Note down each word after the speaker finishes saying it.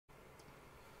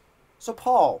So,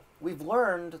 Paul, we've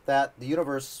learned that the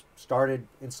universe started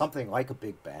in something like a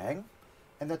Big Bang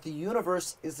and that the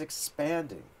universe is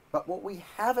expanding. But what we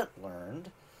haven't learned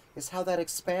is how that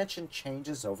expansion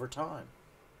changes over time.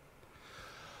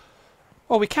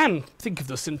 Well, we can think of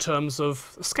this in terms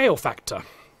of a scale factor.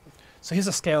 So here's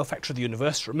a scale factor of the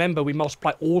universe. Remember, we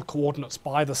multiply all coordinates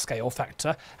by the scale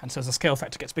factor, and so as the scale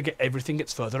factor gets bigger, everything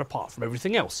gets further apart from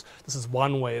everything else. This is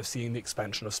one way of seeing the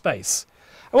expansion of space.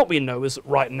 And what we know is that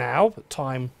right now, at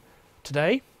time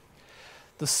today,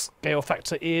 the scale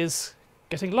factor is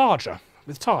getting larger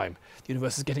with time. The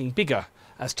universe is getting bigger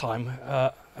as time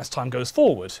goes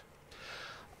forward.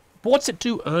 But what's it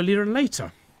do earlier and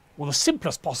later? Well, the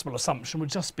simplest possible assumption would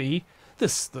just be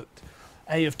this, that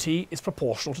A of t is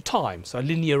proportional to time, so a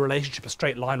linear relationship, a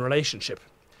straight line relationship.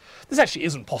 This actually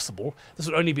isn't possible. This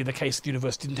would only be the case if the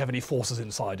universe didn't have any forces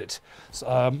inside it.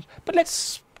 But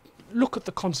let's look at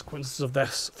the consequences of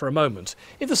this for a moment.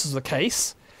 If this is the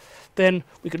case, then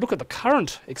we could look at the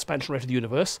current expansion rate of the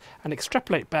universe and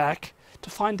extrapolate back to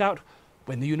find out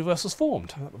when the universe was formed.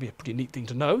 That would be a pretty neat thing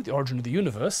to know, the origin of the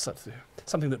universe. That's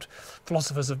something that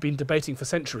philosophers have been debating for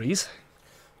centuries.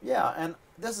 Yeah, and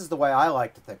this is the way I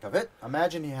like to think of it.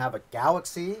 Imagine you have a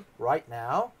galaxy right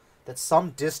now that's some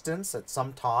distance at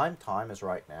some time. Time is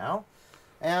right now.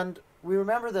 And we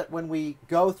remember that when we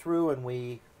go through and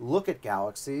we look at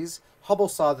galaxies, Hubble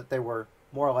saw that they were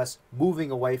more or less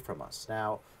moving away from us.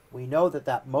 Now, we know that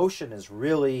that motion is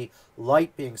really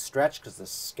light being stretched because the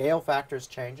scale factor is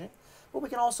changing, but we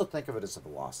can also think of it as a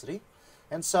velocity.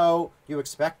 And so you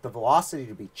expect the velocity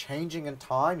to be changing in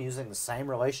time using the same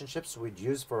relationships we'd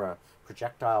use for a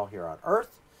projectile here on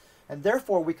Earth. And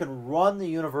therefore we can run the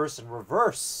universe in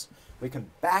reverse. We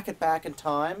can back it back in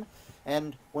time.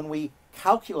 And when we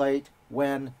calculate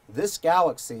when this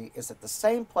galaxy is at the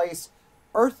same place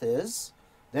Earth is,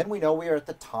 then we know we are at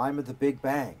the time of the Big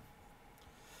Bang.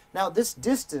 Now this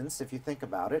distance, if you think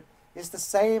about it, is the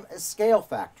same as scale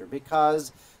factor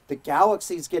because the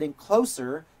galaxy is getting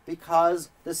closer because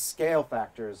the scale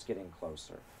factor is getting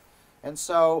closer. And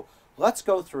so let's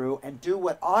go through and do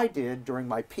what I did during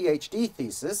my PhD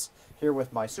thesis here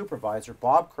with my supervisor,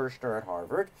 Bob Kirshner at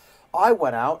Harvard. I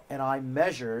went out and I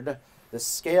measured the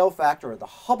scale factor, or the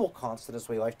Hubble constant as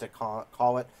we like to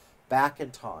call it, back in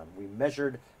time. We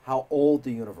measured how old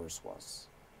the universe was.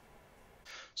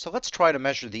 So let's try to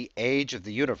measure the age of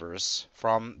the universe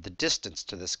from the distance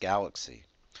to this galaxy.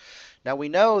 Now we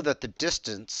know that the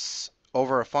distance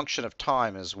over a function of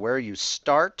time is where you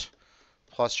start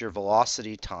plus your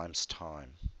velocity times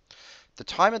time. The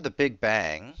time of the Big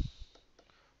Bang,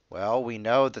 well, we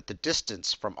know that the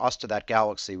distance from us to that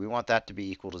galaxy, we want that to be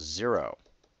equal to 0.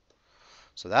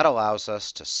 So that allows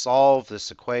us to solve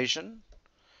this equation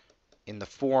in the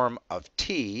form of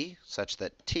t, such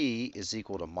that t is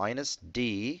equal to minus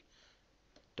d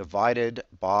divided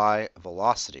by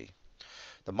velocity.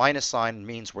 The minus sign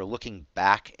means we're looking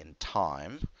back in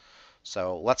time,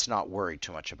 so let's not worry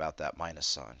too much about that minus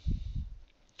sign.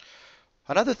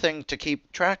 Another thing to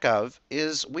keep track of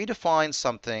is we define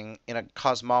something in a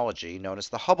cosmology known as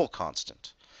the Hubble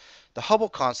constant. The Hubble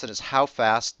constant is how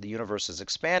fast the universe is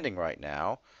expanding right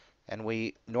now, and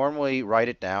we normally write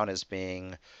it down as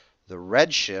being the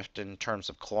redshift in terms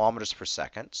of kilometers per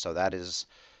second, so that is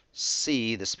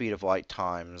c, the speed of light,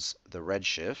 times the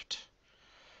redshift,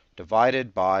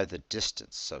 divided by the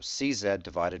distance, so cz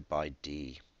divided by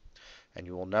d. And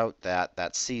you will note that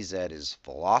that cz is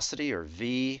velocity, or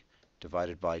v,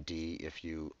 divided by d if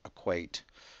you equate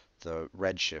the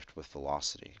redshift with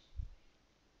velocity.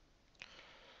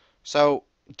 So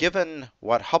given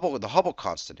what the Hubble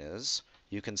constant is,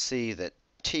 you can see that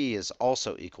t is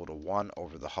also equal to 1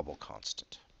 over the Hubble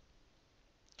constant.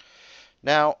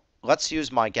 Now, let's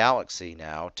use my galaxy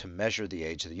now to measure the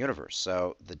age of the universe.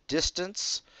 So the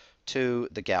distance to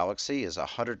the galaxy is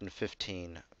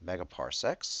 115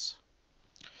 megaparsecs.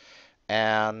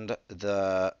 And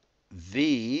the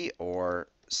v, or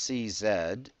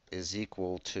cz, is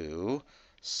equal to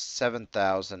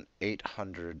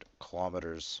 7,800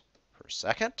 kilometers per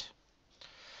second.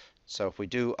 So if we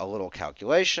do a little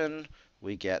calculation,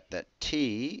 we get that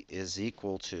t is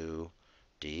equal to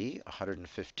d,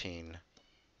 115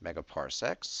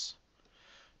 megaparsecs,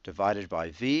 divided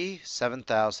by v,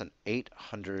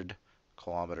 7,800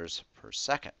 kilometers per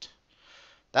second.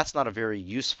 That's not a very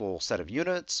useful set of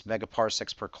units,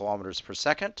 megaparsecs per kilometers per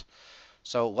second.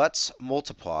 So let's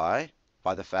multiply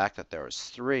by the fact that there is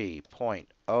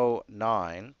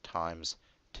 3.09 times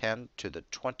 10 to the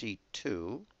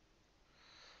 22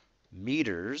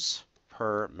 meters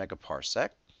per megaparsec,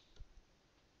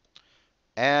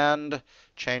 and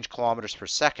change kilometers per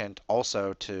second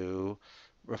also to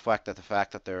reflect the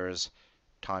fact that there's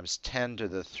times 10 to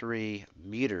the 3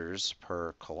 meters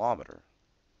per kilometer.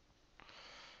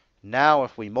 Now,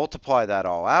 if we multiply that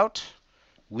all out,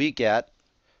 we get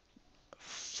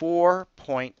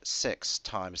 4.6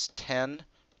 times 10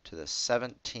 to the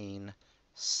 17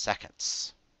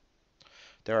 seconds.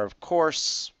 There are, of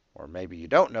course, or maybe you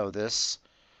don't know this,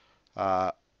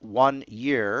 1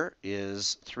 year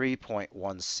is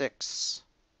 3.16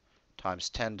 times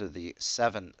 10 to the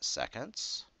 7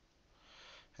 seconds.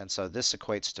 And so this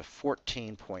equates to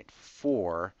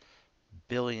 14.4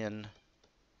 billion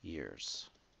years.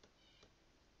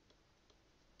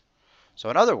 So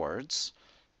in other words,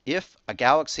 if a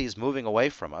galaxy is moving away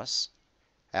from us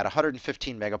at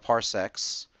 115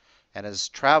 megaparsecs and is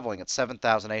traveling at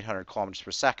 7,800 kilometers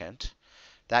per second,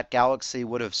 that galaxy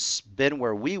would have been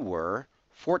where we were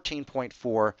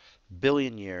 14.4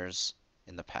 billion years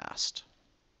in the past.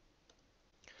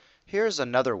 Here's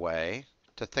another way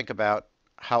to think about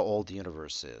how old the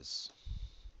universe is.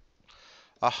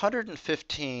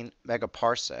 115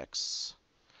 megaparsecs,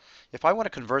 if I want to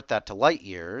convert that to light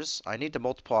years, I need to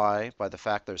multiply by the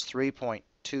fact there's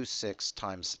 3.26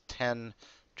 times 10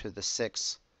 to the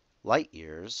 6 light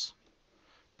years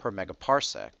per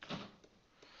megaparsec.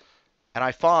 And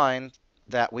I find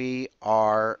that we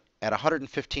are at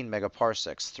 115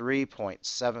 megaparsecs,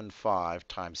 3.75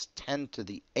 times 10 to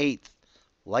the 8th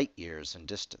light years in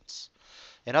distance.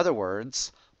 In other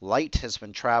words, light has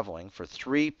been traveling for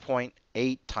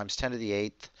 3.8 times 10 to the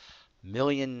 8th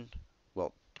million,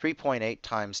 3.8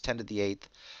 times 10 to the 8th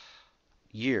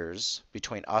years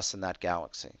between us and that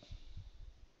galaxy.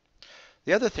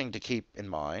 The other thing to keep in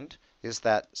mind is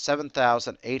that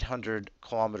 7,800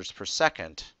 kilometers per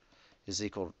second is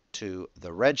equal to the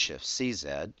redshift,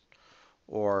 CZ,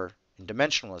 or in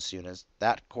dimensionless units,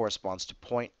 that corresponds to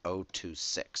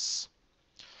 0.026.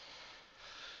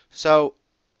 So,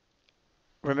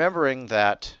 remembering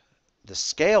that the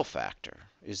scale factor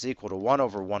is equal to 1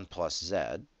 over 1 plus z,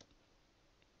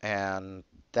 and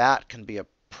that can be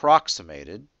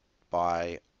approximated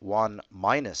by 1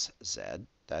 minus z,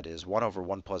 that is 1 over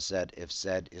 1 plus z if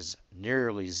z is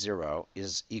nearly 0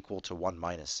 is equal to 1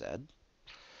 minus z,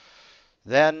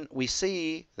 then we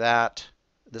see that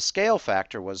the scale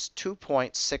factor was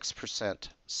 2.6%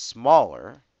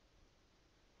 smaller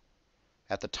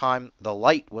at the time the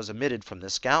light was emitted from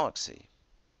this galaxy.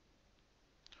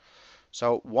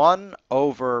 So 1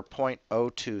 over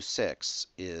 0.026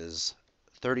 is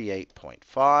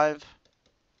 38.5.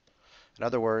 In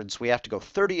other words, we have to go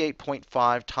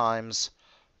 38.5 times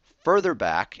further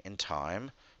back in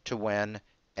time to when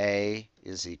A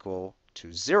is equal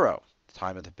to 0, the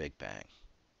time of the Big Bang.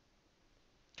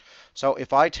 So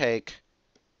if I take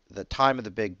the time of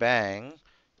the Big Bang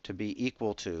to be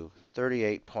equal to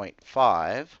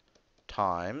 38.5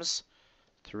 times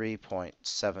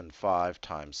 3.75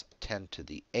 times 10 to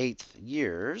the 8th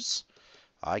years,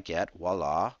 I get,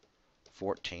 voila,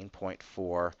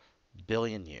 14.4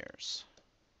 billion years.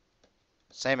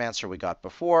 Same answer we got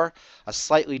before, a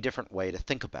slightly different way to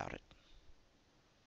think about it.